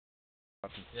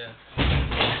Yeah.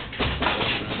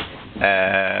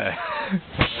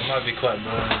 It might be quite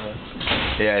boring, but...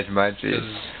 Yeah, it might be.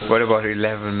 What about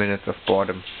 11 minutes of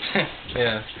boredom?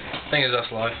 Yeah. Thing is,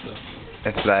 that's life, though.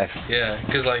 That's life. Yeah,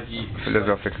 because, like,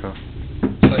 philosophical.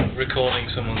 It's like recording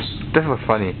someone's... This was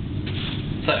funny.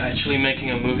 It's like actually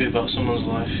making a movie about someone's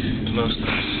life. Most of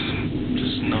it's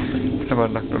just nothing.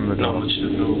 Someone knocked on the door. Not much to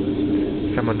film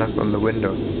with. Someone knocked on the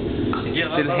window.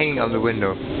 Yeah, still hanging on the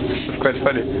window. It's quite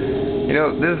funny. You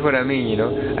know, this is what I mean, you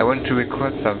know. I wanted to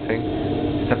record something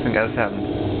else happened.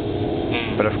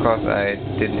 But of course I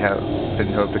didn't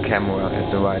hold the camera at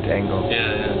the right angle.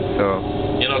 Yeah. So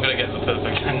you're not gonna get the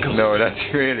perfect angle. No, that's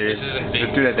really.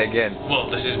 Let's do that again. Well,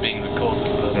 this is being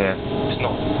recorded, but it's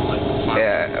not like final.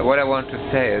 Yeah. What I want to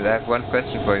say is I have one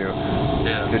question for you.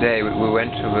 Yeah. Today we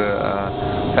went to the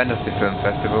Fantasy Film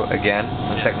Festival again,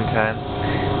 the second time.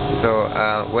 So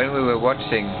when we were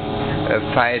watching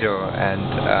Fido and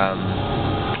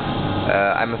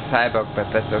I'm a Cyborg,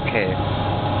 but that's okay.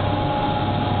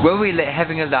 Were we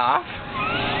having a laugh?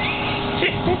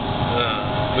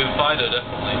 With Fido,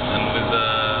 definitely, and with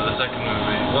the second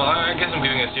movie. Well, I guess I'm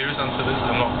giving a serious answer to this.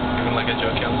 I'm not giving like a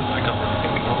joke answer. I can't really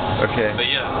think of it. Okay. But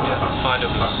yeah, Fido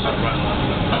was right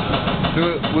laugh.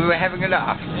 So we were having a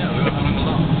laugh? Yeah, we were having a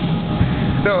laugh.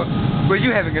 So, were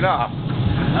you having a laugh?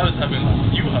 I was having a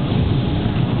laugh. You were having a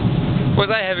laugh.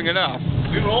 Was I having a laugh?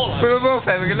 We were all having a laugh. We were both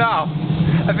having a laugh.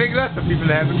 I think lots of people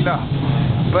are having a laugh.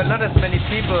 But not as many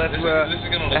people as were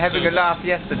having a laugh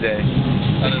yesterday.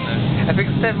 I don't know. I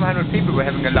think 700 people were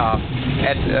having a laugh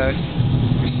at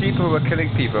sheep who were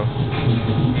killing people.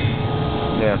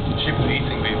 Yeah. Sheep were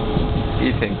eating people.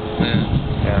 Eating.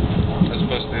 Yeah. As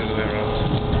opposed to the other way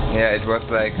around. Yeah, it was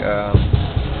like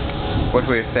what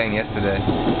we were saying yesterday.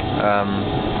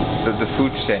 The food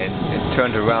chain, it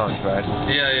turned around, right?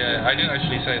 Yeah, I didn't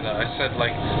actually say that. I said like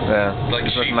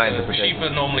sheep are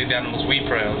normally the animals we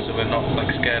prey on, so we're not like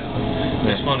scared of them.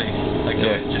 It's funny, like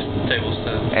just tables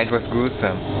turn. And it was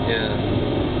gruesome. Yeah.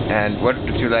 And what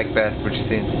did you like best? Which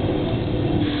scene?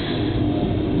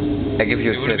 I give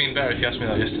you a tip. It would have been better if you asked me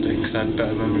that yesterday, because I had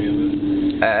better memory of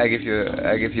it. I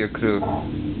give you a clue.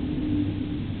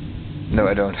 No,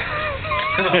 I don't.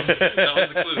 That was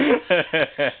the clue.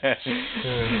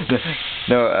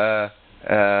 No,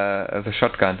 the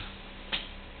shotgun.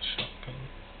 Shotgun?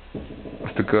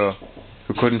 Of the girl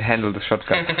who couldn't handle the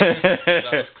shotgun.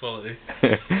 That was quality.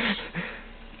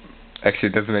 Actually,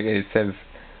 it doesn't make any sense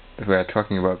that we are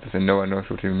talking about this and no one knows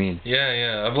what you mean.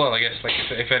 Yeah. Well, I guess like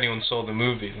if anyone saw the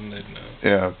movie, then they'd know.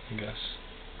 Yeah. I guess.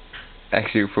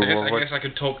 Actually, I guess I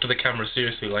could talk to the camera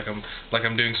seriously, like I'm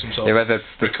doing some sort of but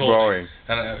that's boring.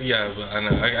 And I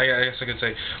guess I could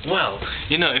say, well,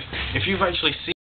 you know, if you've actually seen